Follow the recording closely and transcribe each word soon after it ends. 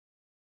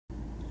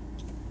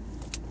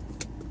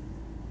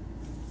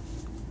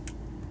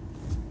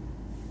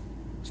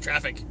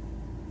Traffic.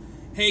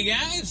 Hey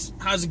guys,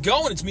 how's it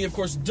going? It's me, of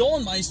course,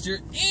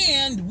 Dolinmyster,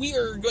 and we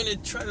are going to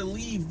try to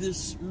leave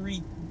this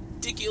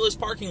ridiculous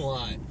parking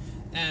lot,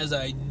 as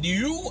I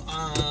do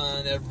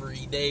on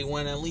every day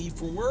when I leave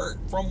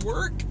from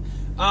work.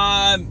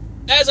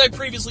 As I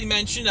previously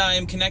mentioned, I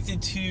am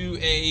connected to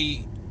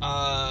a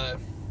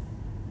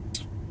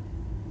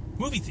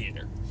movie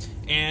theater,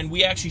 and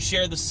we actually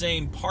share the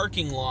same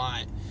parking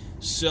lot.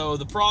 So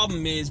the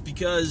problem is,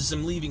 because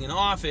I'm leaving an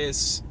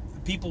office,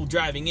 people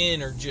driving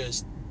in are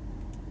just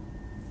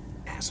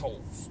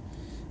assholes,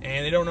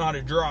 and they don't know how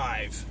to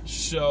drive.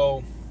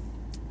 So,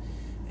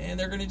 and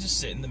they're gonna just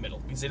sit in the middle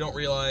because they don't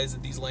realize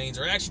that these lanes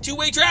are actually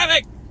two-way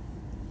traffic.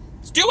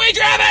 It's two-way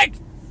traffic.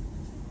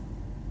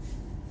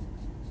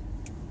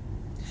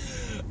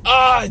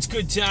 It's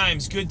good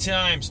times, good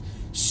times.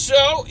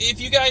 So,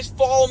 if you guys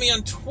follow me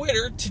on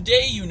Twitter,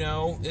 today you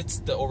know, it's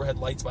the overhead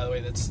lights, by the way,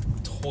 that's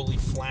totally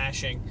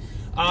flashing.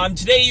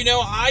 Today you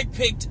know, I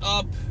picked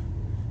up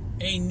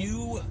a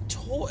new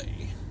toy.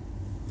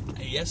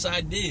 Yes,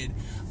 I did.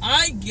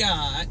 I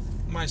got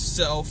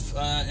myself,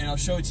 and I'll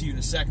show it to you in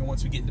a second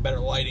once we get into better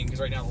lighting,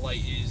 because right now the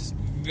light is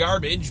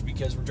garbage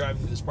because we're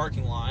driving through this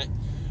parking lot.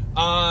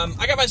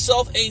 I got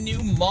myself a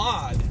new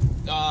mod,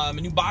 a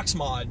new box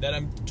mod that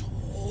I'm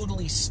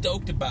totally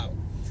stoked about.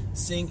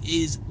 This thing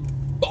is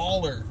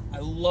baller. I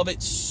love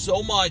it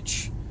so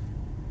much.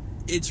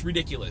 It's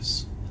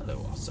ridiculous.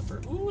 Hello,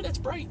 Ossifer. Ooh, that's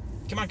bright.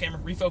 Come on, camera,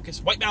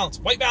 refocus. White balance,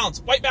 white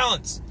balance, white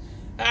balance.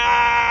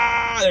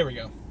 There we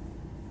go.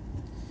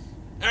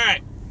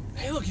 Alright.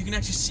 Hey, look, you can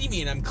actually see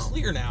me, and I'm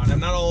clear now, and I'm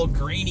not all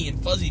grainy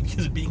and fuzzy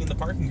because of being in the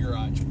parking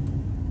garage.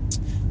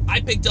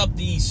 I picked up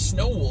the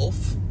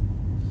SnowWolf.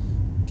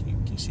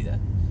 Can you see that?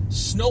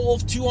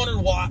 SnowWolf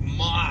 200-watt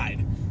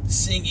mod.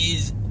 This thing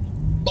is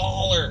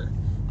baller.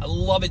 I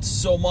love it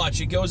so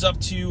much. It goes up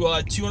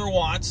to 200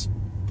 watts.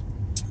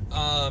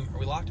 Are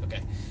we locked?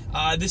 Okay.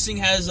 This thing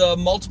has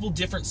multiple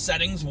different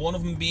settings, one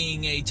of them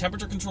being a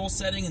temperature control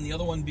setting, and the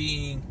other one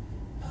being...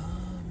 I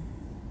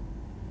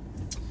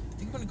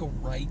think I'm going to go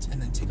right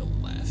and then take a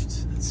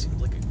left. That seems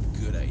like a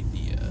good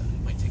idea.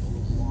 It might take a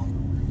little longer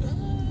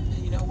route.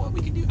 You know what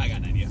we can do? I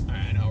got an idea.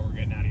 Alright, I know we're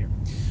getting out of here.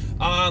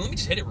 Let me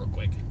just hit it real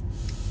quick.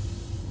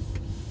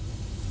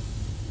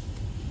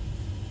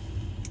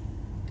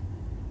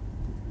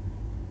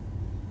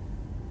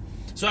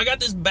 So I got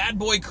this bad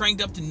boy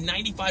cranked up to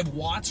 95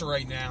 watts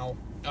right now.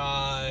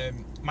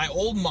 My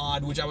old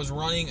mod, which I was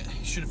running,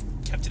 I should have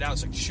kept it out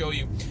so I could show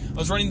you. I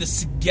was running the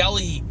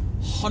Sigelli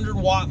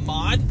 100-watt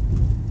mod,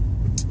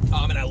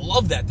 and I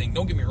love that thing.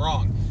 Don't get me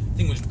wrong, the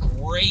thing was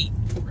great.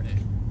 We're gonna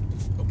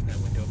open that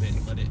window a bit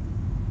and let it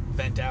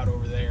vent out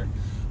over there.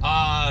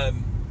 I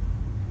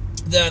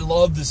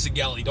love the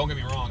Sigelli. Don't get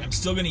me wrong. I'm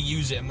still gonna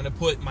use it. I'm gonna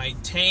put my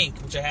tank,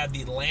 which I have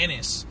the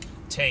Atlantis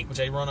tank, which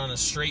I run on a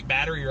straight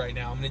battery right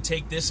now. I'm going to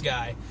take this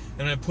guy and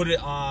I'm going to put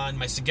it on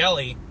my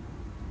Sigelli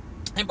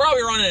and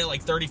probably run it at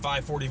like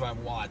 35, 45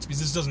 watts because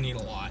this doesn't need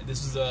a lot.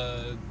 This is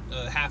a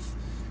half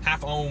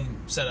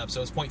ohm setup,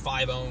 so it's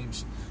 0.5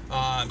 ohms.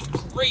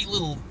 Great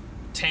little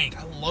tank.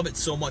 I love it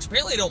so much.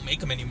 Apparently, they don't make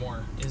them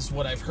anymore, is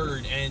what I've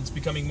heard, and it's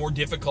becoming more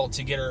difficult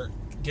to get our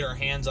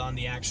hands on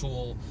the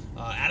actual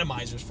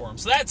atomizers for them.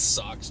 So that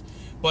sucks.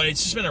 But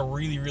it's just been a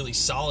really, really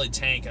solid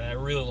tank, and I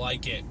really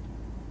like it.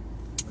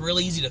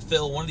 Really easy to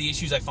fill. One of the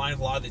issues I find with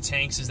a lot of the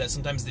tanks is that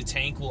sometimes the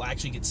tank will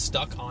actually get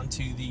stuck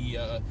onto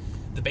the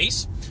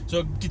base, so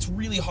it gets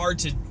really hard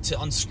to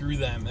unscrew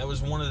them. That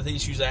was one of the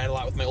issues I had a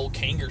lot with my old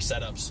Kanger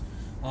setups.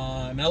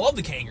 And I love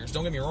the Kangers,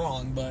 don't get me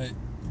wrong, but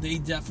they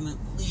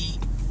definitely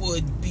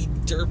would be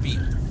derpy.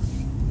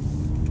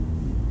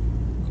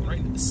 Going right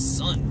into the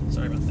sun.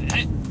 Sorry about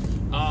that.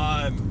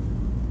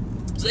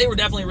 So they were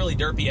definitely really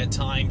derpy at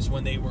times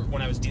when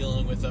I was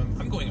dealing with them.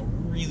 I'm going a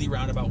really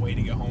roundabout way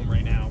to get home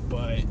right now,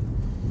 but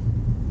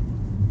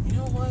you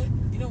know what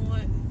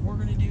we're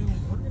gonna do?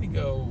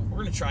 We're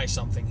gonna try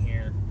something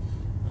here.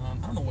 I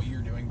don't know what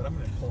you're doing, but I'm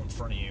gonna pull in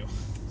front of you.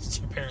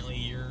 So apparently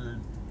you're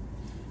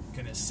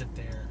gonna sit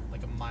there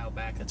like a mile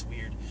back. That's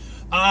weird.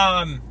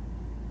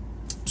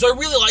 So I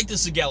really like the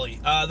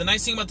Sigelli. The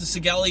nice thing about the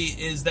Sigelli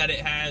is that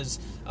it has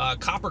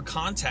copper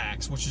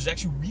contacts, which is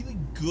actually really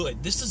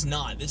good. This does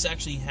not. This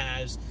actually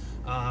has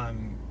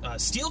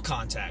steel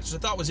contacts,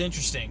 which I thought was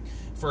interesting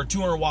for a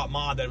 200-watt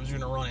mod that was going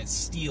to run at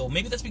steel.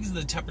 Maybe that's because of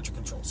the temperature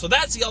control. So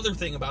that's the other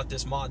thing about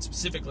this mod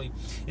specifically,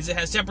 is it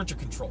has temperature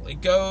control.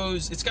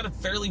 It's got a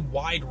fairly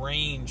wide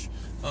range.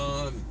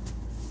 I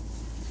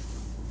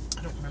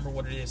don't remember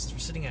what it is. Since we're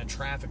sitting at a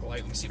traffic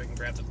light, let me see if I can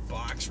grab the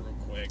box real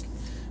quick.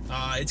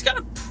 It's got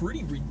a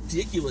pretty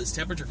ridiculous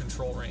temperature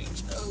control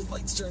range. Oh, the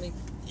light's turning.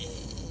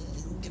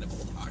 Can I pull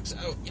the box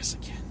out? Yes, I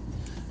can.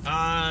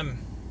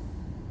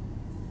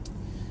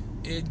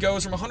 It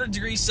goes from 100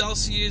 degrees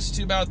Celsius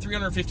to about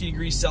 350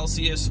 degrees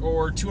Celsius,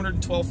 or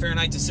 212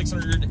 Fahrenheit to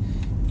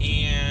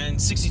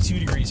 662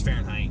 degrees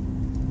Fahrenheit.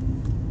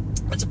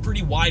 That's a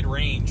pretty wide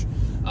range.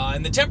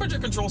 And the temperature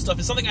control stuff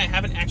is something I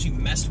haven't actually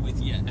messed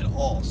with yet at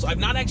all. So I've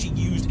not actually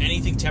used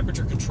anything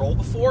temperature control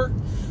before.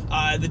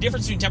 The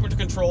difference between temperature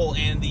control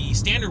and the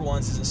standard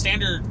ones is the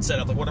standard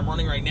setup, like what I'm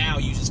running right now,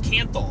 uses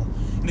Canthal.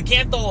 And the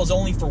Canthal is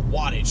only for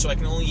wattage, so I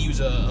can only use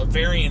a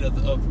variant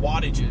of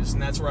wattages,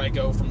 and that's where I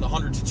go from the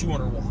 100 to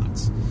 200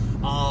 watts.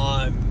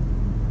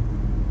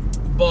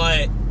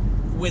 But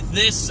with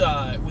this,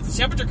 with the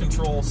temperature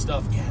control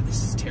stuff, yeah,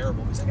 this is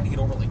terrible because I got to get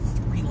over like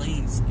 3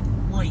 lanes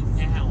right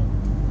now.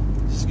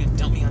 This is gonna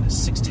dump me onto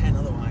 610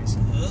 otherwise.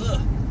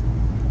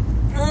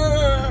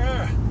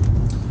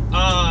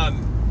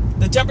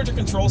 The temperature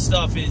control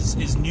stuff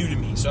is new to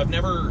me, so I've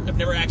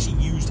never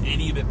actually used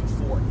any of it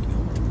before.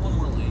 One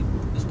more lane,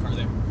 there's a car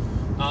there.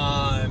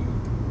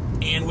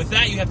 And with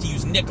that, you have to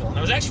use nickel. And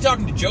I was actually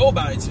talking to Joe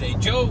about it today.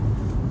 Joe,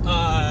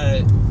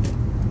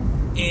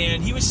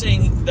 and he was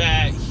saying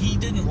that he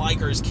didn't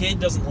like, or his kid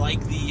doesn't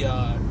like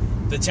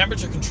the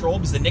temperature control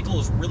because the nickel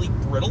is really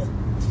brittle.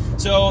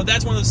 So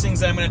that's one of those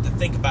things that I'm going to have to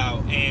think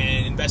about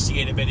and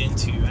investigate a bit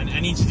into. And I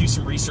need to do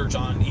some research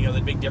on,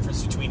 the big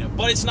difference between them.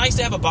 But it's nice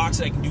to have a box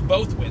that I can do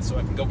both with. So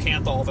I can go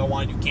Canthal if I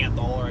want to do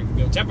Canthal, or I can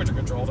go temperature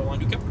control if I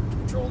want to do temperature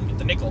control and get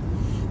the nickel.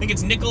 I think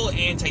it's nickel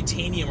and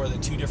titanium are the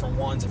 2 different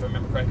ones, if I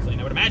remember correctly. And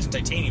I would imagine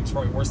titanium is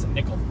probably worse than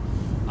nickel.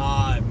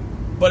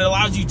 But it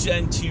allows you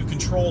to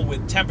control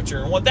with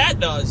temperature. And what that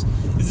does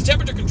is the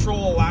temperature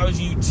control allows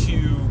you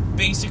to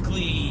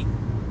basically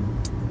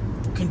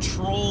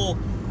control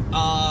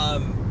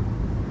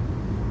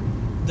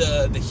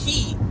the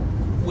heat,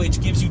 which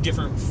gives you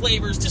different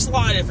flavors, just a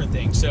lot of different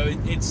things. So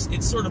it's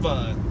sort of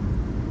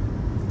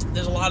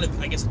there's a lot of,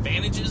 I guess,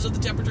 advantages of the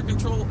temperature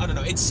control. I don't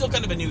know. It's still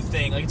kind of a new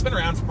thing. Like, it's been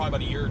around for probably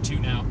about a year or 2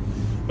 now,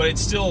 but it's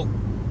still,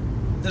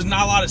 there's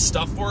not a lot of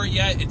stuff for it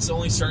yet. It's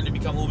only starting to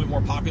become a little bit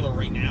more popular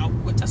right now.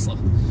 What Tesla?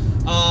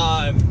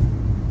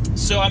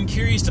 So I'm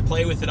curious to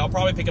play with it. I'll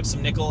probably pick up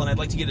some nickel, and I'd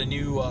like to get a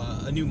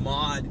new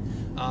mod.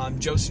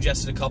 Joe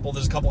suggested a couple.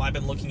 There's a couple I've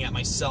been looking at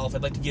myself.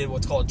 I'd like to get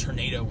what's called a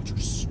Tornado, which are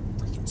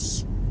freaking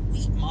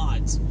sweet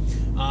mods.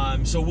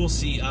 So we'll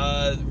see.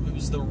 It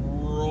was the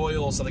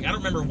Royal something. I don't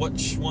remember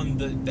which one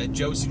that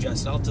Joe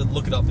suggested. I'll have to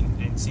look it up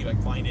and see if I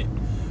can find it.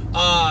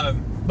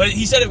 But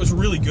he said it was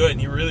really good, and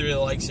he really, really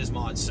likes his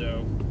mods,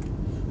 so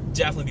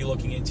definitely be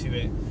looking into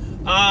it.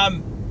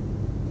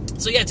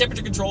 So yeah,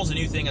 temperature control is a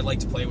new thing I'd like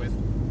to play with.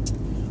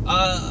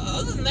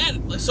 Other than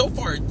that, so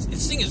far,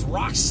 this thing is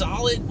rock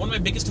solid. One of my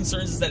biggest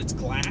concerns is that it's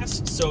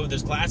glass, so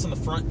there's glass on the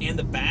front and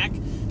the back,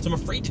 so I'm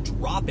afraid to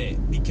drop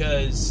it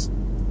because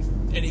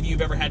any of you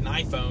have ever had an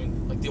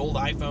iPhone, like the old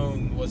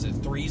iPhone, was it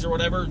 3s or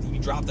whatever, you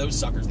drop those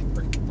suckers, they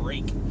freaking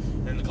break,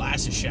 and the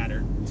glass is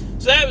shattered.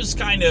 So that was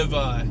kind of,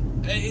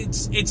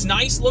 it's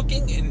nice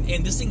looking,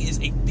 and this thing is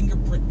a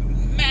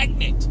fingerprint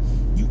magnet.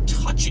 You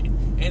touch it,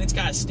 and it's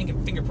got a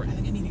stinking fingerprint. I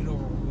think I need to get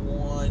over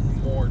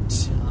one more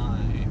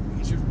time.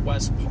 Here's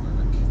West Park.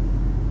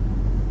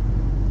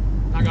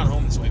 I've gone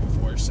home this way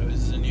before, so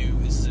this is a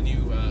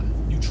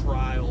new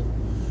trial.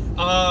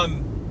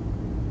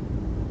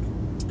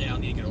 Yeah, I'll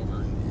need to get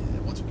over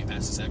once we get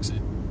past this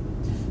exit.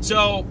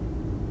 So,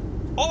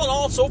 all in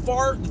all, so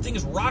far, the thing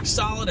is rock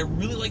solid. I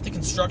really like the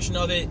construction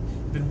of it.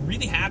 I've been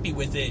really happy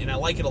with it, and I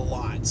like it a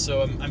lot.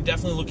 So I'm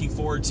definitely looking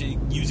forward to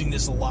using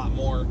this a lot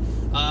more.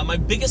 My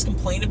biggest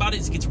complaint about it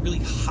is it gets really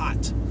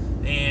hot,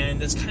 and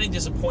that's kind of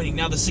disappointing.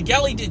 Now, the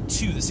Sigelli did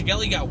too. The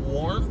Sigelli got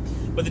warm,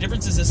 but the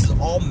difference is this is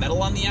all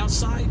metal on the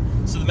outside,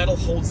 so the metal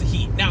holds the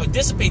heat. Now, it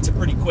dissipates it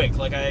pretty quick.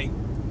 Like, I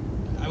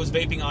was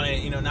vaping on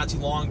it, not too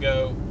long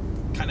ago,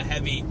 kind of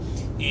heavy,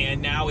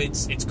 and now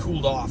it's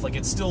cooled off. Like,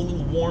 it's still a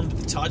little warm to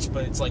the touch,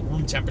 but it's like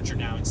room temperature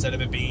now instead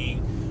of it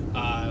being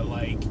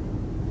like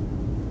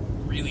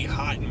really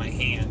hot in my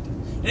hand.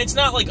 And it's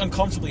not like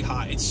uncomfortably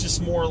hot. It's just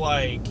more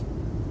like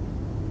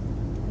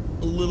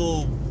a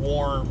little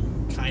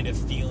warm kind of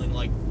feeling,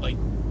 like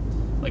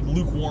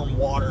lukewarm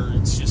water.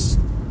 It's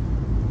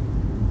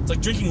like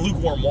drinking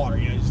lukewarm water.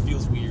 It just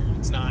feels weird.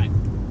 It's not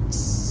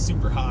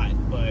super hot,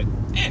 but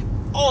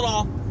all in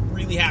all,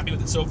 really happy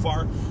with it so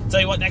far.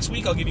 Tell you what, next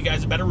week I'll give you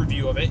guys a better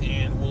review of it,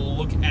 and we'll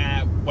look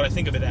at what I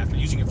think of it after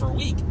using it for a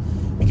week.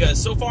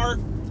 Because so far,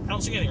 I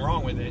don't see anything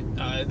wrong with it.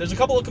 There's a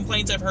couple of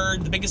complaints I've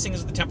heard. The biggest thing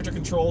is the temperature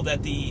control,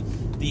 that the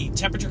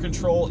temperature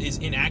control is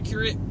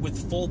inaccurate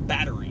with full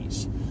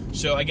batteries.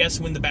 So I guess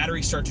when the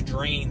batteries start to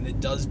drain, it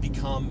does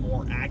become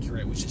more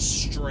accurate, which is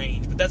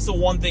strange. But that's the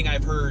one thing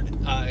I've heard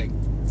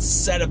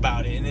said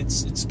about it, and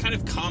it's kind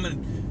of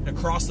common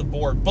across the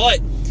board.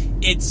 But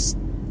it's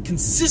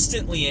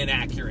consistently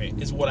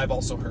inaccurate is what I've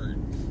also heard.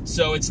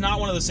 So it's not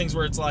one of those things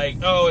where it's like,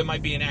 oh, it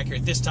might be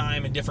inaccurate this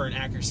time and different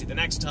accuracy the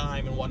next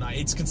time and whatnot.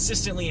 It's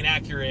consistently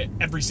inaccurate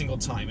every single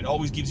time. It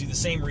always gives you the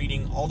same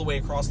reading all the way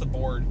across the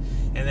board,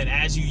 and then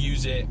as you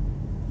use it,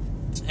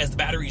 as the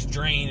batteries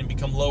drain and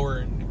become lower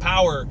in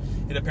power,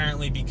 it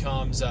apparently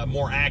becomes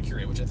more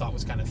accurate, which I thought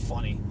was kind of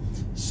funny.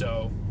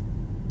 So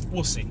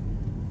we'll see.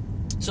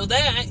 So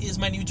that is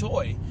my new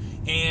toy.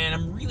 and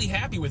I'm really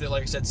happy with it,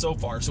 like I said, so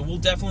far. So we'll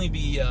definitely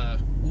be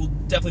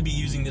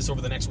using this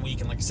over the next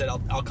week, and like I said,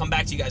 I'll come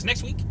back to you guys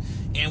next week,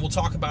 and we'll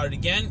talk about it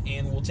again,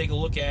 and we'll take a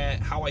look at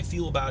how I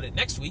feel about it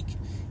next week.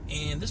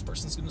 And this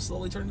person's going to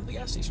slowly turn into the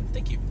gas station.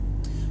 Thank you.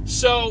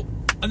 So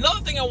another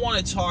thing I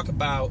want to talk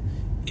about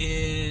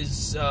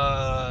is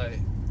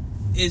kind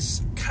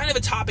of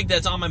a topic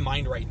that's on my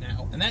mind right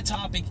now, and that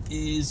topic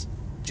is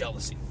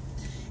jealousy.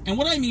 And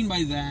what I mean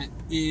by that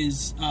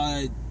is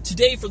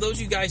today, for those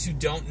of you guys who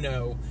don't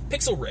know,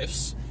 Pixel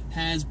Riffs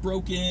has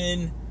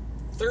broken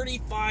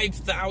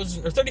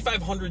 35,000 or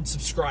 3,500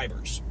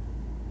 subscribers.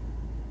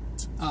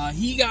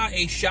 He got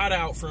a shout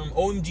out from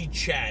OMG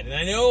Chad, and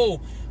I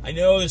know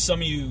there's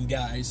some of you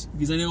guys,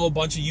 because I know a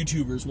bunch of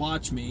YouTubers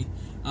watch me,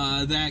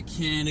 that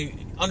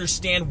can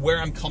understand where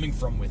I'm coming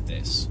from with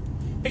this.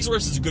 Pixel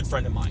Riffs is a good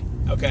friend of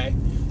mine, okay?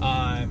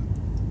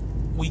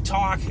 We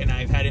talk, and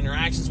I've had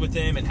interactions with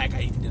him, and heck,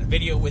 I even did a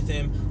video with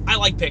him. I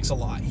like Pix a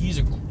lot. He's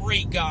a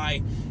great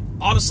guy.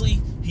 Honestly,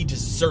 he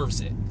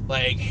deserves it.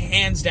 Like,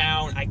 hands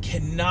down, I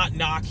cannot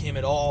knock him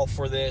at all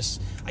for this.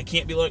 I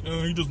can't be like,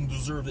 oh, he doesn't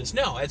deserve this.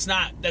 No, that's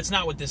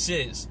not what this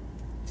is.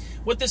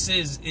 What this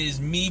is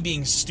me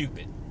being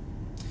stupid.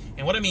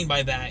 And what I mean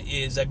by that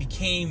is I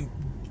became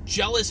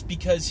jealous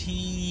because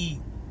he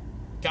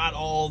got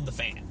all the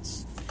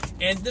fans.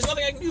 And there's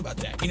nothing I can do about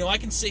that. You know, I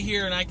can sit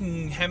here and I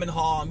can hem and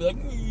haw and be like,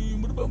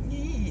 what about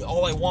me?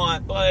 All I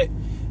want, but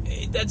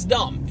that's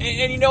dumb.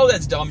 And you know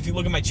that's dumb if you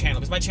look at my channel,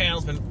 because my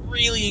channel's been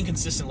really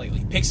inconsistent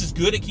lately. Pix is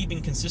good at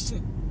keeping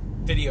consistent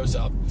videos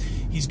up.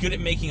 He's good at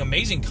making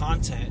amazing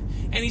content,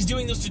 and he's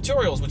doing those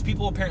tutorials, which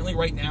people apparently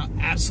right now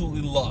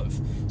absolutely love.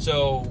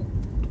 So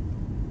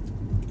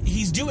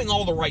he's doing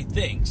all the right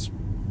things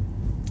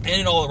and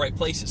in all the right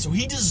places. So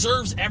he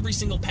deserves every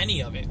single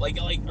penny of it.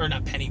 Or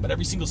not penny, but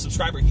every single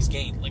subscriber he's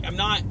gained.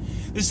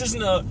 This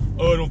isn't a,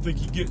 oh, I don't think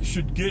he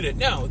should get it.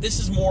 No, this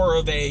is more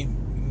of a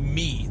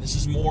me. This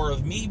is more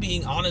of me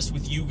being honest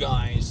with you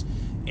guys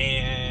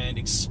and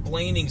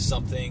explaining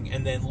something,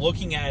 and then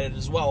looking at it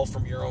as well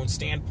from your own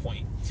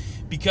standpoint.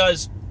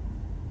 Because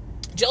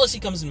jealousy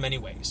comes in many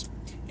ways,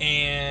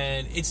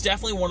 and it's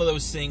definitely one of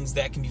those things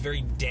that can be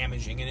very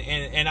damaging,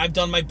 and I've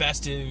done my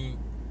best to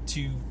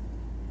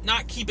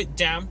not keep it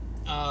down.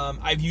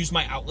 I've used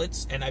my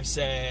outlets, and I've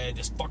said,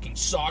 this fucking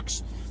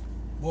sucks.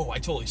 Whoa, I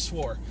totally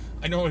swore.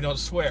 I normally don't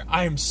swear.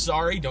 I am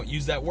sorry, don't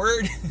use that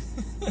word.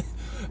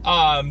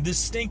 This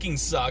stinking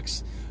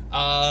sucks.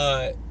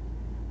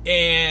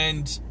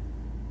 And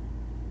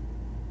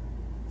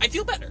I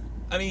feel better.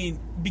 I mean,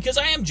 because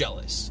I am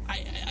jealous.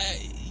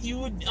 You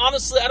would,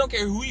 honestly, I don't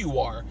care who you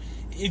are.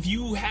 If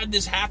you had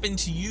this happen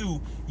to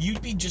you,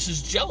 you'd be just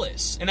as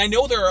jealous. And I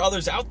know there are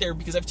others out there,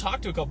 because I've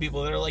talked to a couple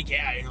people that are like,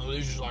 yeah, you know,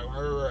 this is like,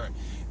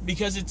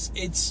 because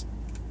it's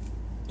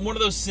one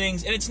of those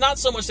things, and it's not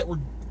so much that we're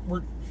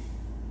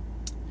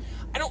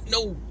I don't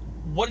know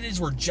what it is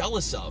we're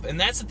jealous of, and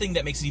that's the thing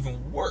that makes it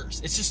even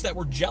worse. It's just that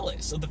we're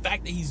jealous of the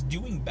fact that he's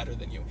doing better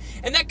than you.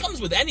 And that comes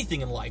with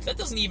anything in life. That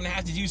doesn't even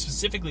have to do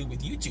specifically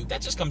with YouTube.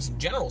 That just comes in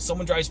general.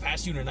 Someone drives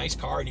past you in a nice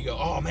car, and you go,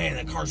 oh man,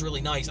 that car's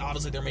really nice.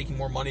 Obviously they're making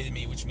more money than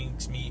me, which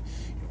makes me,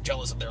 you know,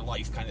 jealous of their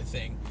life, kind of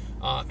thing.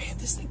 Man,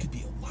 this thing could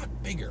be a lot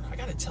bigger. I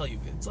gotta tell you,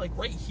 it's like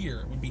right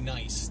here would be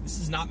nice. This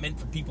is not meant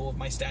for people of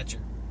my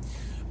stature.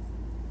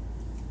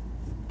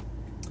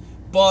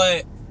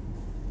 But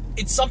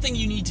it's something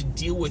you need to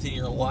deal with in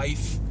your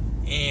life,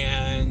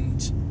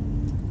 and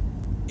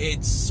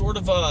it's sort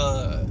of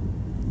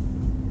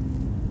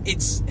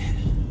it's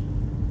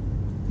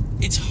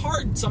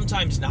hard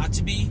sometimes not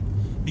to be,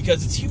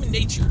 because it's human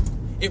nature.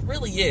 It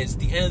really is.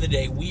 At the end of the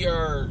day,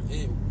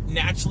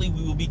 naturally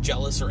we will be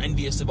jealous or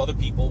envious of other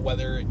people,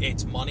 whether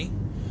it's money,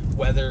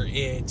 whether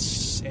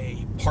it's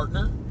a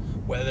partner,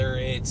 whether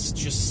it's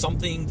just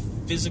something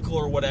physical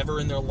or whatever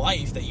in their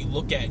life that you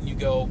look at and you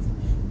go,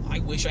 I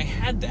wish I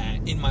had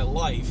that in my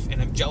life,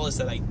 and I'm jealous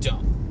that I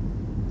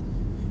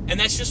don't. And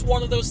that's just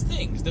one of those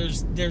things.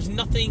 There's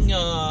nothing, you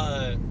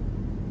know,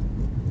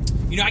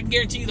 I can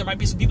guarantee you there might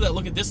be some people that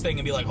look at this thing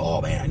and be like,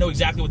 oh man, I know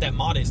exactly what that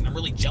mod is, and I'm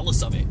really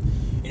jealous of it.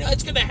 You know,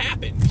 it's going to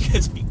happen,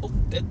 because people,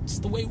 that's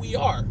the way we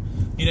are,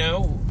 you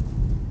know.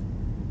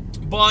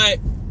 But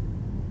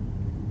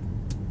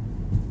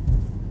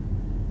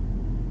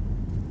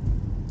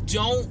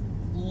don't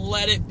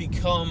let it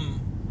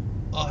become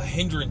a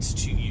hindrance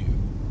to you.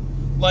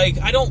 Like,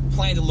 I don't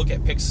plan to look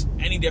at Pix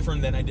any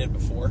different than I did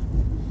before,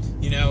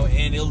 you know,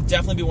 and it'll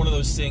definitely be one of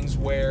those things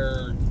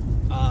where,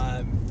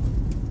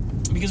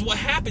 because what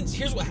happens,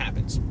 here's what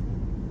happens,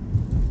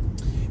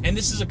 and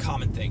this is a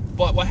common thing,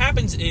 but what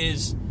happens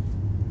is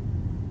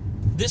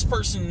this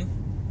person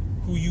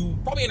who you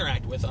probably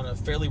interact with on a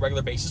fairly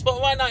regular basis, but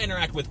might not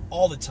interact with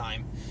all the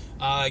time,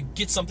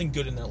 gets something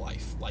good in their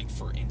life, like,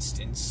 for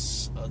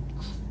instance, a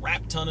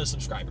crap ton of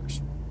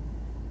subscribers.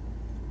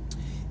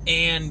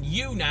 And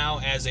you now,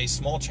 as a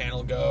small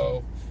channel,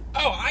 go,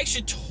 oh, I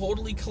should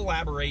totally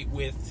collaborate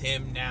with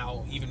him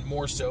now, even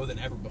more so than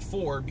ever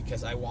before,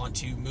 because I want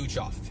to mooch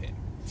off of him.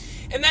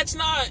 And that's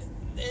not,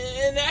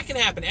 And that can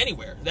happen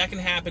anywhere. That can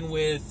happen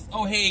with,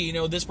 oh, hey, you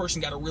know, this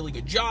person got a really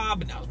good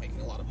job and now is making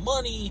a lot of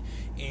money,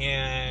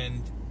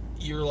 and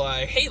you're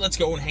like, hey, let's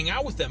go and hang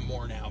out with them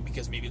more now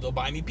because maybe they'll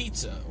buy me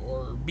pizza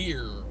or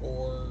beer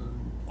or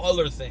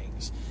other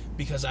things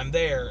because I'm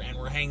there and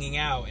we're hanging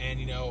out. And,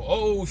 you know,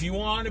 oh, if you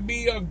want to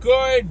be a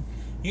good,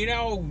 you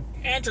know,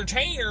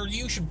 entertainer,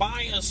 you should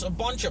buy us a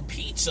bunch of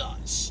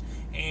pizzas.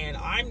 And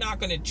I'm not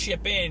going to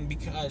chip in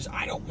because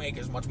I don't make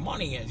as much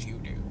money as you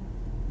do.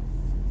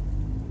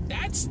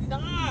 That's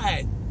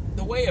not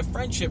the way a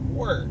friendship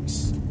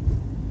works.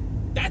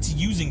 That's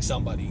using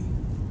somebody.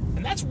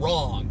 And that's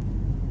wrong.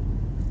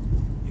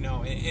 You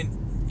know,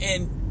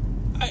 and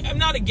I'm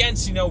not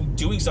against, you know,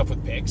 doing stuff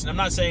with pigs. And I'm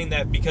not saying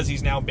that because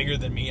he's now bigger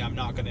than me, I'm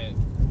not going to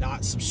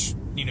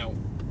you know,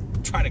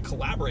 try to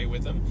collaborate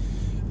with him.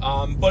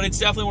 But it's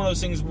definitely one of those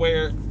things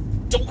where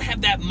don't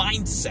have that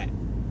mindset.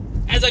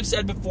 As I've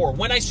said before,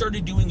 when I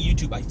started doing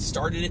YouTube, I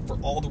started it for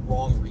all the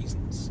wrong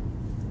reasons.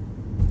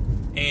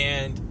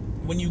 And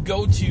when you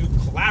go to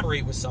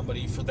collaborate with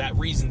somebody for that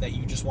reason that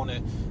you just want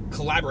to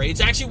collaborate, it's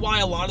actually why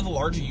a lot of the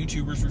larger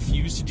YouTubers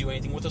refuse to do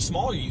anything with a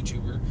smaller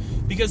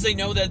YouTuber, because they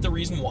know that the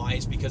reason why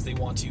is because they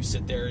want to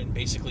sit there and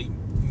basically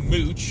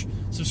mooch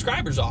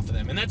subscribers off of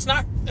them, and that's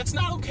not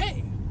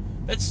okay.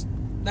 That's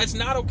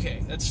not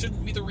okay. That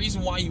shouldn't be the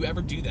reason why you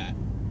ever do that.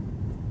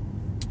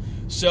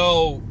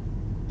 So,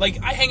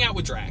 like, I hang out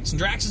with Drax, and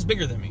Drax is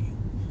bigger than me,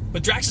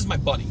 but Drax is my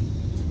buddy.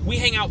 We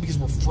hang out because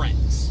we're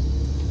friends,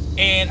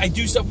 and I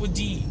do stuff with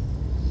Dee.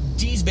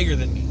 Dee's bigger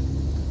than me,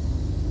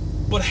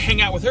 but I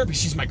hang out with her because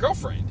she's my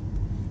girlfriend,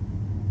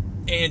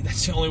 and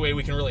that's the only way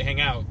we can really hang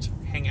out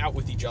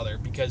with each other,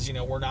 because, you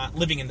know, we're not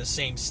living in the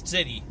same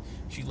city.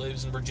 She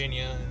lives in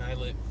Virginia, and I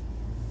live...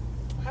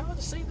 How do I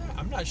say that?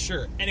 I'm not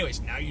sure.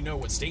 Anyways, now you know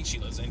what state she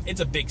lives in. It's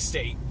a big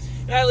state,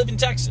 and I live in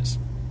Texas,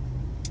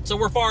 so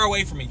we're far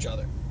away from each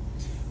other.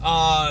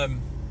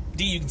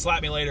 Dee, you can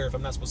slap me later if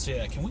I'm not supposed to say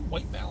that. Can we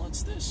white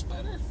balance this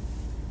better?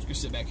 Let's go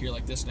sit back here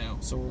like this now,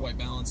 so we're white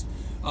balanced.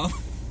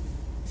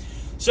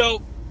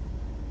 So,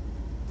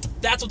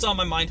 that's what's on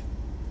my mind.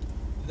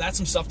 That's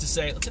some stuff to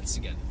say. Let's hit this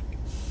again.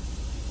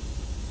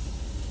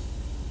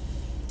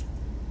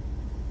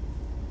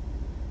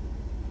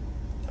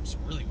 That was a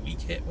really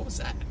weak hit. What was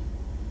that?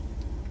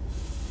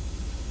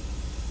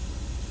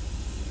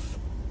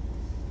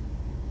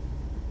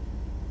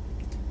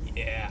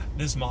 Yeah,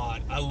 this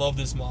mod. I love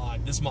this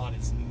mod. This mod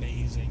is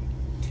amazing.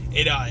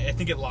 I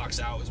think it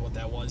locks out is what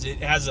that was. It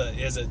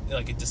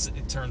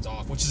turns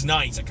off, which is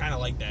nice. I kind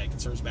of like that. It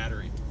conserves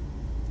battery.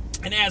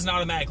 And it has an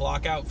automatic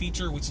lockout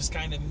feature, which is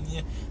kind of,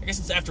 I guess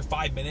it's after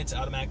 5 minutes,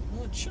 automatic.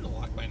 Well, it should have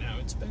locked by now.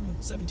 It's been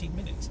 17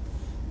 minutes.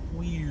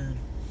 Weird.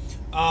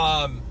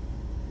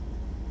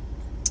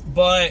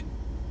 But,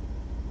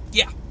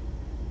 yeah.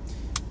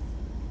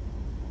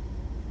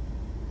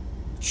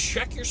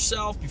 Check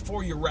yourself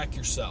before you wreck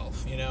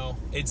yourself, you know?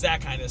 It's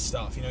that kind of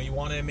stuff. You know, you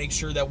want to make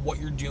sure that what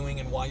you're doing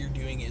and why you're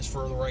doing is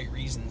for the right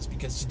reasons,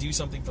 because to do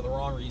something for the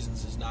wrong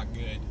reasons is not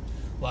good.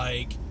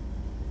 Like,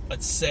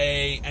 let's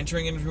say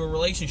entering into a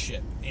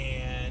relationship,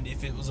 and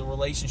if it was a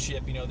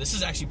relationship, you know, this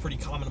is actually pretty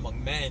common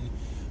among men,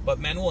 but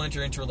men will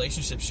enter into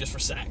relationships just for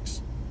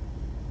sex.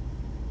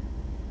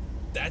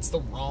 That's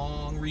the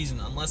wrong reason.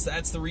 Unless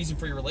that's the reason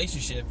for your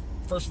relationship,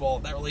 first of all,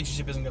 that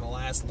relationship isn't going to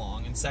last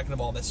long, and second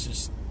of all, that's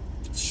just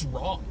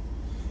wrong.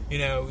 You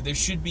know, there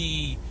should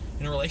be,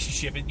 in a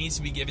relationship, it needs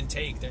to be give and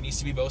take. There needs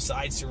to be both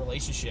sides to a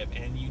relationship,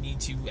 and you need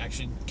to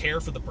actually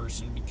care for the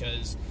person,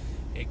 because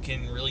it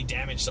can really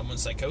damage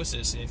someone's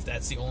psychosis if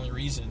that's the only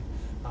reason.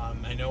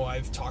 I know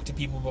I've talked to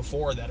people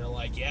before that are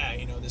like, yeah,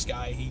 you know, this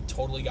guy, he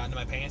totally got into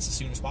my pants as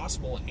soon as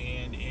possible,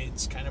 and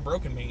it's kind of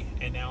broken me,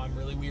 and now I'm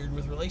really weird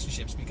with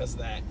relationships because of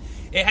that.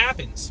 It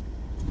happens.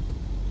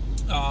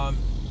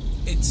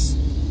 It's... I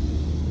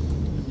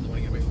really want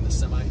to get away from this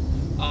semi.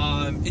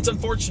 It's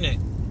unfortunate,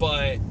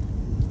 but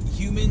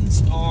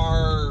humans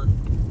are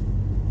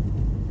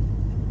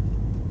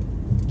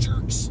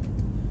jerks.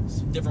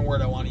 It's a different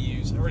word I want to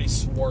use. I already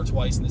swore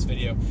twice in this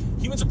video.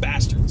 Humans are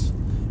bastards,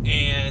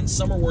 and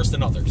some are worse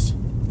than others,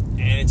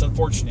 and it's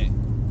unfortunate,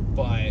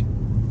 but,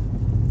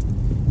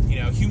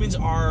 you know, humans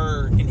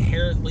are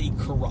inherently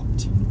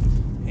corrupt,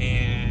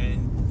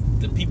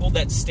 and the people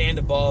that stand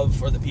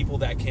above are the people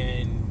that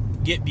can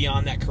get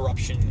beyond that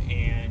corruption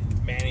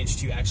and manage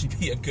to actually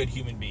be a good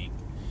human being.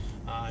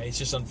 It's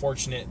just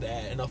unfortunate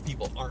that enough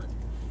people aren't,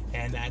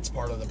 and that's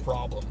part of the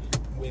problem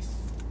with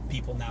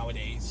people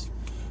nowadays.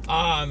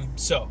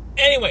 So,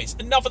 anyways,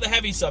 enough of the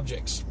heavy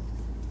subjects.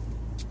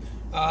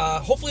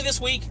 Hopefully this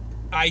week,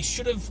 I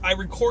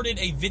recorded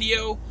a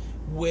video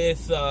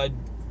with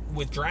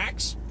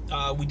Drax.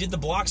 We did the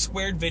block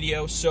squared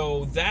video,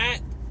 so that,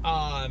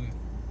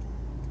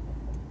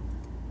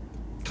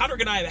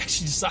 Conrad and I have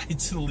actually decided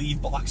to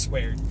leave block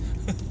squared.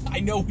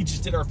 I know we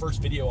just did our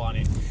first video on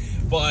it,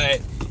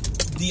 but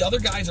the other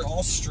guys are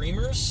all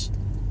streamers,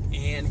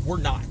 and we're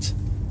not.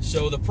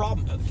 So the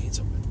problem... Oh, the gate's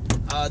open.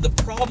 The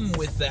problem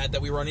with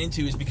that we run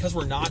into is because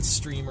we're not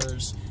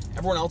streamers,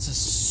 everyone else is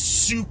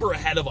super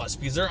ahead of us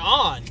because they're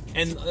on,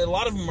 and a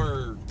lot of them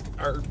are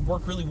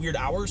work really weird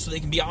hours, so they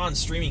can be on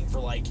streaming for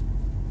like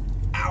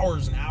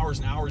hours and hours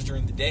and hours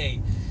during the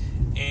day,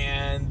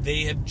 and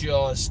they have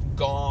just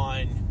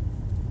gone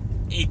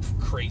ape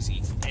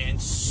crazy and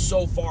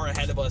so far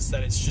ahead of us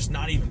that it's just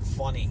not even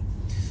funny.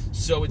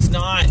 So it's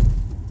not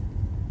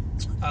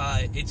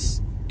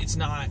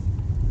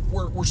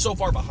we're so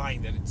far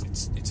behind that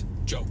it's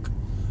a joke.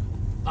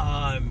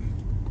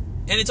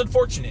 And it's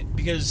unfortunate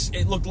because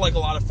it looked like a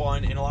lot of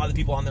fun, and a lot of the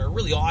people on there are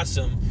really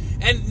awesome.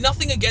 And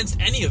nothing against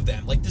any of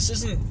them. Like, this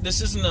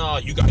isn't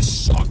a you guys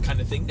suck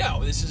kind of thing.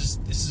 No, this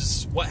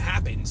is what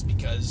happens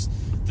because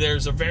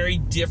there's a very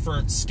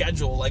different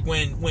schedule. Like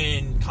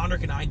when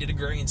Condrick and I did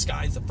Agrarian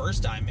Skies the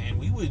first time, man,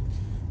 we would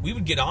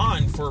get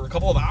on for a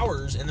couple of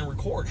hours and then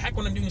record. Heck,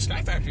 when I'm doing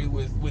Sky Factory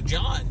with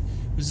John,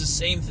 it was the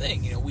same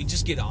thing. You know, we'd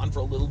just get on for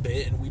a little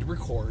bit and we'd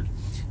record,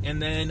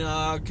 and then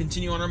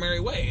continue on our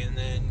merry way. And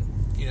then,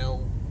 you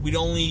know, we'd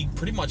only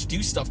pretty much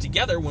do stuff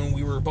together when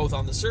we were both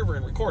on the server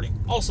and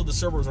recording. Also, the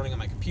server was running on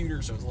my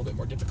computer, so it was a little bit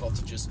more difficult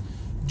to just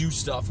do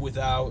stuff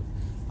without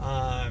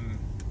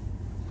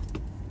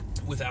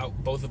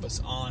both of us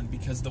on,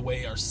 because the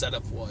way our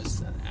setup was. Is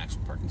that an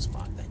actual parking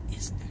spot? That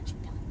is an actual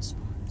parking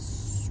spot.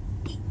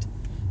 Sweet.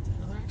 Is that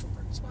another actual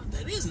parking spot?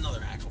 That is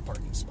another actual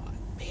parking spot.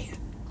 Man,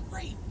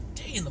 great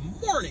day in the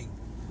morning.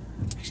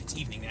 Actually, it's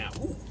evening now.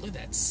 Ooh, look at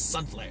that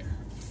sun flare.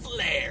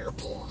 Flare.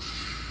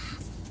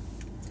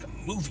 Like a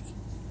movie.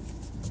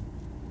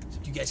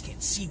 You guys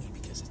can't see me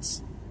because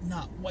it's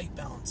not white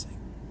balancing.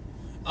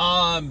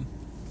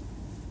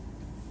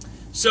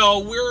 So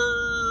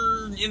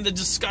we're in the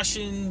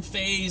discussion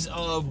phase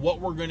of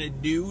what we're gonna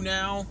do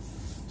now.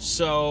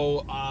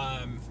 So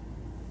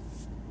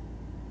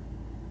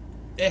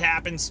it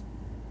happens.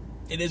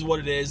 It is what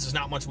it is. There's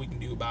not much we can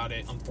do about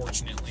it,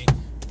 unfortunately.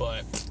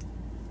 But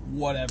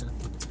whatever.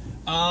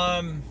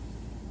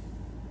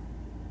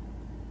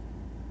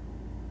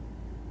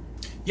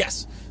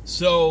 Yes.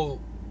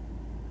 So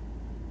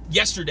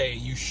yesterday,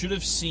 you should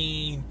have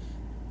seen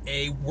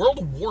a World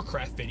of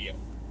Warcraft video.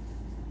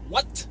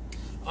 What?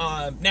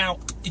 Now,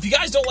 if you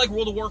guys don't like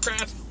World of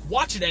Warcraft,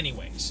 watch it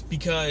anyways,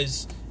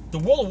 because the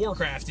World of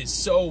Warcraft is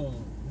so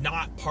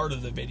not part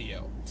of the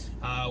video.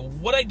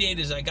 What I did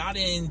is I got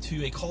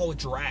into a call with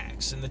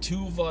Drax, and the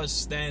two of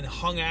us then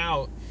hung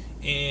out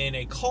in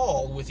a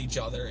call with each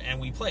other, and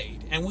we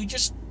played. And we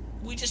just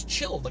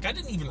chilled. Like, I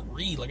didn't even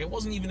read. Like, it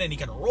wasn't even any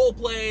kind of role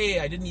play.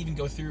 I didn't even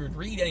go through and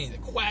read any of the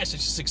quests. I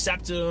just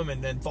accepted them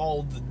and then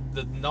followed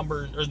the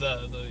numbers, or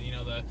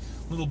the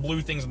little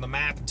blue things on the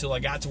map until I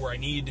got to where I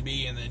needed to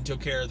be, and then took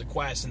care of the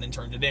quest and then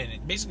turned it in.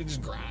 It basically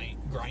just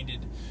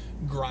grinded,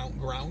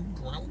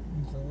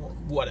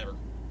 whatever.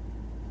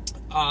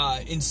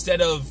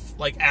 Instead of,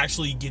 like,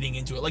 actually getting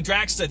into it. Like,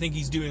 Drax, I think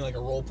he's doing, like,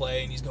 a role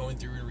play, and he's going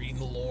through and reading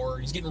the lore.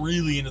 He's getting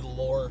really into the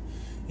lore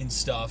and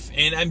stuff.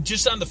 And I'm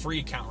just on the free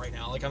account right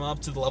now. Like, I'm up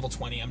to the level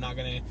 20. I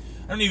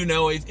don't even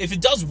know if it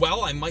does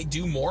well, I might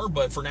do more,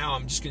 but for now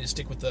I'm just gonna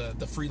stick with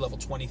the free level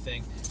 20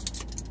 thing.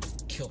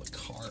 Kill the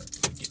car.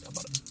 Get about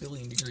 1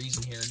 billion degrees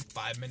in here in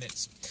 5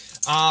 minutes.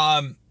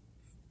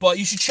 But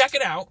you should check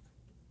it out.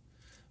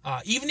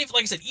 Even if,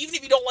 like I said, even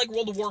if you don't like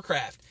World of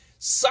Warcraft,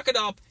 suck it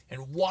up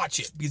and watch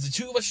it, because the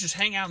two of us just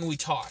hang out and we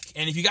talk.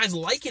 And if you guys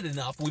like it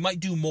enough, we might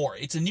do more.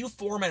 It's a new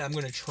format I'm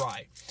going to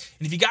try.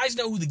 And if you guys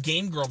know who the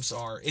Game Grumps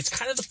are, it's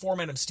kind of the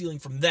format I'm stealing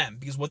from them,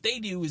 because what they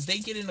do is they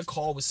get in a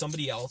call with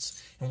somebody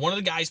else, and one of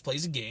the guys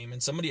plays a game,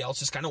 and somebody else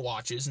just kind of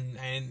watches.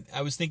 And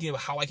I was thinking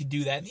about how I could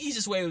do that. And the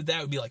easiest way with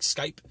that would be like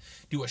Skype.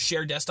 Do a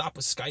shared desktop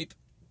with Skype.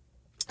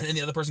 And then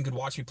the other person could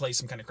watch me play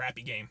some kind of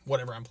crappy game,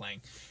 whatever I'm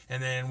playing.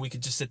 And then we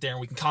could just sit there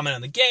and we can comment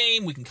on the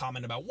game. We can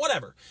comment about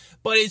whatever.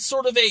 But it's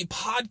sort of a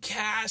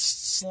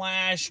podcast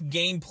 /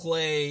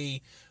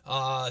 gameplay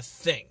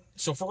thing.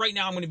 So for right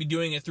now, I'm going to be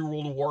doing it through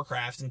World of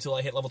Warcraft until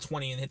I hit level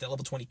 20 and hit that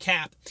level 20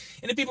 cap.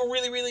 And if people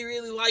really, really,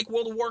 really like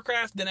World of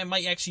Warcraft, then I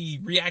might actually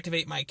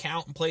reactivate my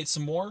account and play it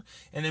some more.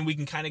 And then we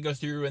can kind of go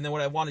through. And then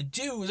what I want to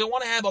do is I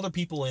want to have other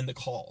people in the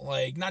call.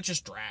 Like, not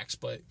just Drax,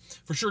 but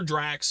for sure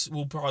Drax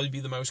will probably be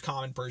the most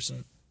common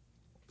person.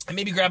 And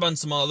maybe grab on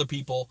some other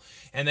people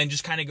and then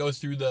just kind of go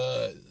through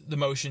the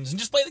motions and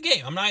just play the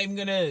game. I'm not even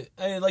going to,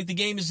 like, the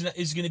game is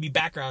going to be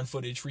background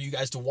footage for you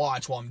guys to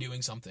watch while I'm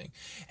doing something.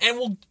 And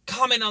we'll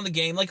comment on the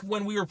game. Like,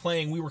 when we were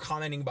playing, we were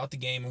commenting about the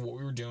game and what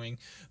we were doing.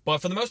 But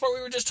for the most part,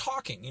 we were just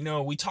talking. You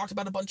know, we talked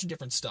about a bunch of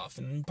different stuff.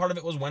 And part of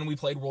it was when we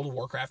played World of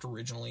Warcraft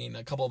originally and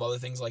a couple of other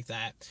things like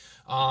that.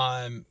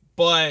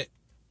 But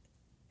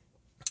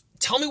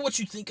tell me what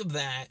you think of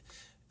that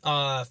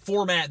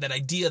format, that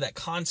idea, that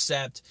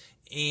concept.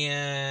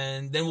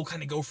 And then we'll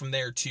kind of go from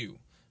there too.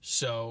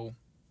 So,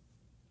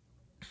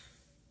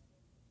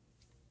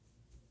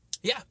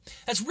 yeah,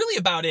 that's really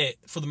about it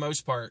for the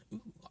most part. Ooh,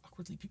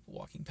 awkwardly people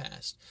walking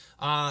past.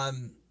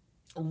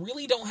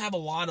 Really don't have a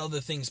lot of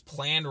other things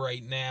planned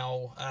right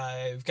now.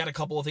 I've got a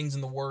couple of things in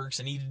the works.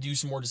 I need to do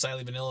some more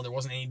Decidedly Vanilla. There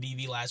wasn't any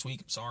DV last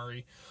week. I'm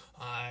sorry.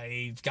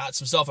 I've got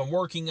some stuff I'm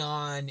working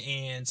on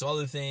and some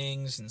other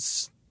things and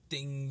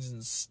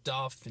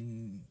stuff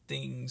and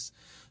things.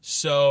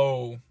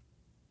 So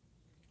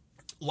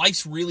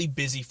life's really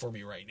busy for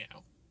me right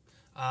now.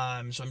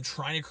 So I'm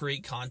trying to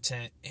create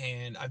content,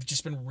 and I've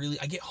just been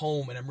I get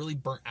home and I'm really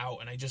burnt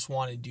out, and I just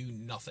want to do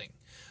nothing.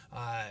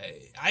 I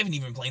haven't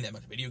even been playing that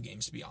much video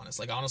games, to be honest.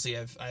 Like, honestly,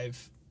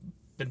 I've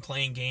been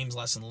playing games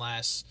less and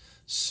less.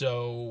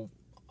 So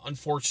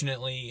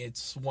unfortunately,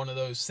 it's one of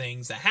those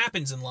things that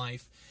happens in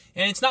life.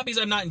 And it's not because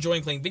I'm not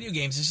enjoying playing video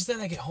games. It's just that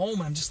I get home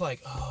and I'm just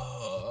like,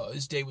 oh,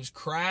 this day was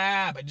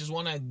crap. I just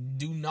want to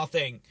do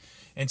nothing.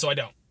 And so I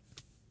don't.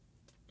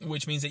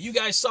 Which means that you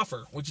guys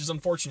suffer, which is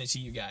unfortunate to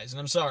you guys. And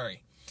I'm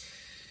sorry.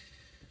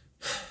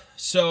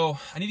 So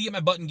I need to get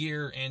my button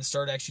gear and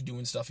start actually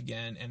doing stuff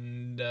again.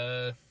 And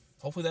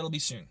hopefully that'll be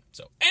soon.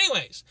 So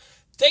anyways,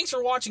 thanks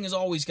for watching as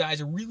always, guys.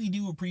 I really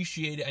do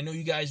appreciate it. I know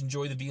you guys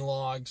enjoy the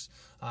vlogs.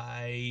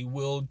 I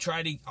will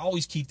try to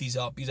always keep these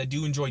up because I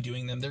do enjoy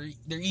doing them.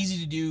 They're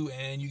easy to do,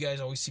 and you guys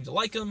always seem to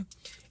like them.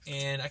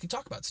 And I can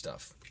talk about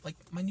stuff like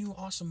my new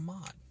awesome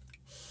mod.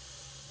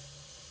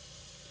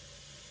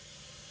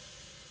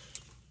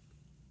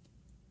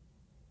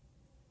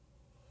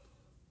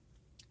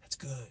 That's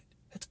good.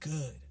 That's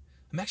good.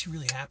 I'm actually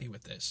really happy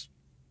with this.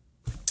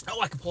 Oh,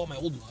 I can pull out my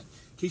old mod.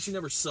 In case you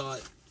never saw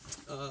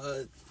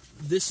it,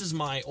 this is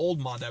my old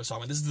mod that I was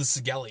talking about. This is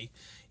the Sigeli,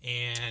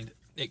 and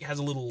it has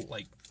a little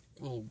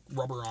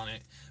rubber on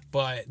it.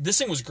 But this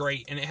thing was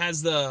great, and it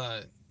has the,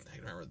 I don't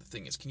remember what the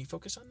thing is. Can you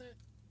focus on that?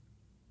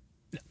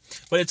 No.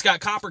 But it's got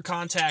copper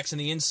contacts in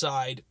the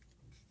inside,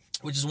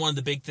 which is one of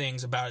the big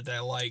things about it that I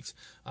liked.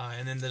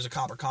 And then there's a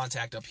copper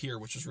contact up here,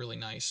 which was really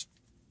nice.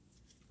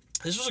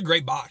 This was a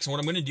great box, and what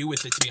I'm going to do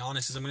with it, to be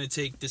honest, is I'm going to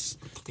take the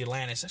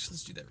Atlantis. Actually,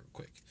 let's do that real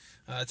quick.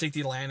 Take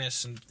the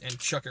Atlantis and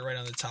chuck it right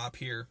on the top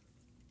here.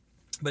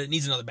 But it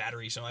needs another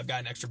battery, so I've got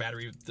an extra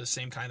battery, the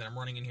same kind that I'm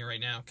running in here right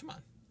now. Come on.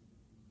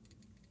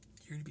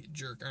 You're going to be a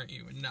jerk, aren't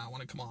you? And not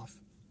want to come off.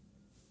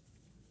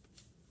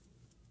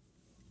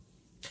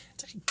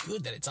 It's actually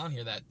good that it's on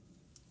here that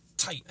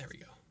tight. There we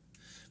go.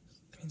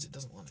 That means it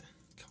doesn't want to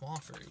come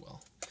off very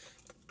well.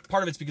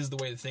 Part of it's because of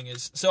the way the thing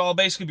is. So I'll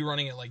basically be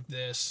running it like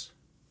this.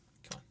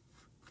 Come on.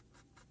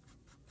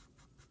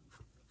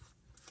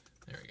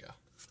 There we go.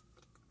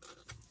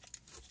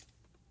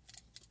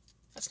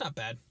 That's not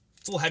bad.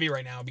 It's a little heavy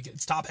right now because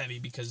it's top heavy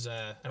because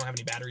I don't have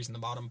any batteries in the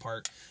bottom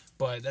part,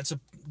 but that's a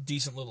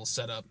decent little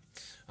setup.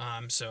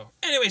 So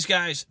anyways,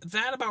 guys,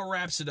 that about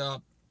wraps it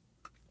up.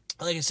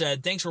 Like I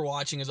said, thanks for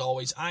watching as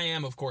always. I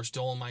am, of course,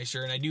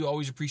 Dolinmyster, and I do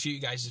always appreciate you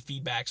guys'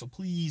 feedback. So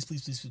please,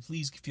 please, please,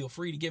 please feel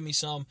free to give me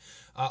some.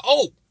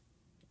 Oh,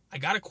 I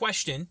got a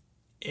question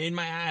in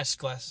my Ask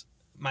FM,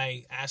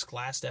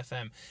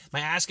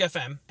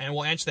 and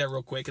we'll answer that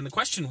real quick. And the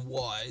question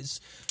was,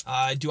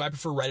 do I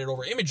prefer Reddit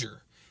over Imgur?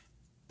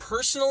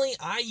 Personally,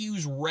 I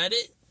use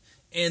Reddit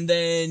and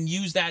then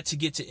use that to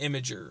get to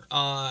Imgur.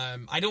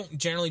 I don't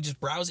generally just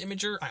browse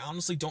Imgur. I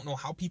honestly don't know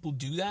how people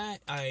do that.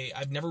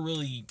 I've never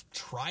really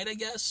tried, I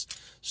guess.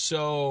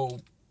 So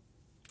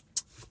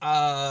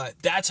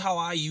that's how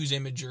I use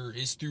Imgur,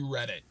 is through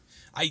Reddit.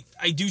 I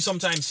do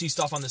sometimes see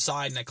stuff on the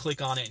side and I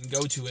click on it and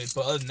go to it,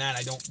 but other than that,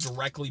 I don't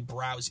directly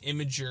browse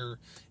Imgur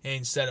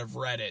instead of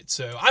Reddit.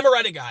 So I'm a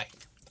Reddit guy.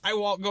 I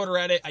go to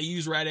Reddit. I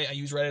use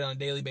Reddit on a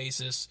daily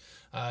basis.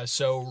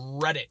 So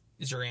Reddit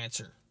is your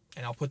answer.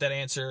 And I'll put that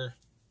answer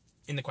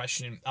in the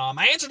question.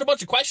 I answered a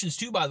bunch of questions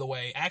too, by the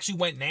way. I actually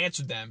went and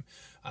answered them.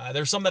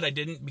 There's some that I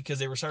didn't because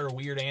they were sort of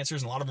weird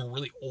answers, and a lot of them were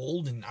really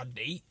old and out of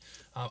date.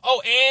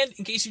 Oh, and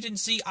in case you didn't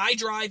see, I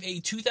drive a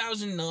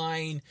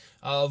 2009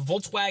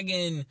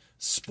 Volkswagen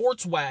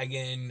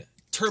Sportswagen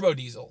turbo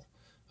diesel.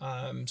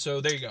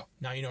 So there you go.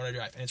 Now you know what I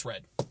drive, and it's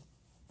red.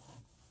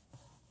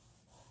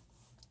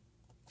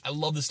 I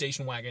love the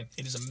station wagon.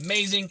 It is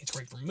amazing. It's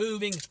great for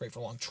moving. It's great for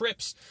long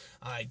trips.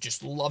 I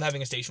just love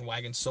having a station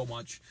wagon so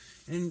much.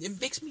 And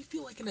it makes me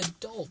feel like an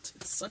adult.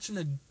 It's such an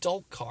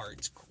adult car.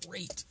 It's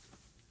great.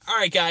 All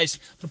right, guys.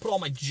 I'm going to put all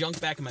my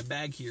junk back in my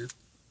bag here.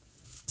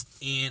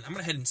 And I'm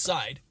going to head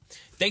inside.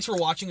 Thanks for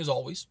watching, as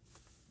always.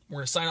 We're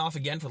going to sign off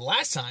again for the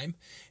last time.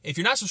 If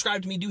you're not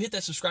subscribed to me, do hit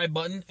that subscribe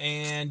button.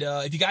 And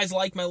if you guys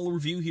like my little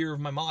review here of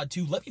my mod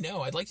too, let me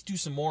know. I'd like to do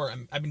some more.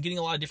 I've been getting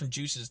a lot of different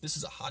juices. This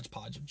is a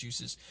hodgepodge of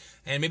juices.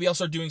 And maybe I'll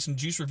start doing some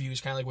juice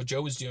reviews, kind of like what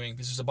Joe was doing.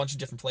 This is a bunch of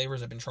different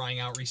flavors I've been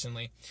trying out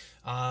recently.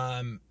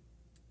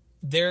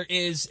 There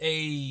is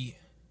a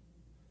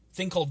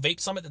thing called Vape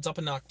Summit that's up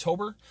in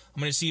October. I'm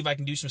going to see if I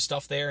can do some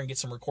stuff there and get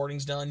some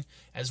recordings done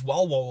as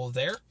well while we're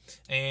there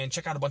and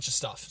check out a bunch of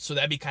stuff. So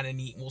that'd be kind of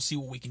neat. We'll see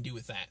what we can do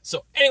with that.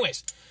 So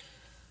anyways,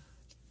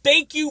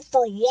 thank you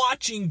for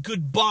watching.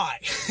 Goodbye.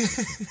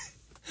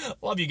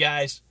 Love you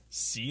guys.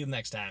 See you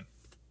next time.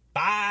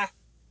 Bye.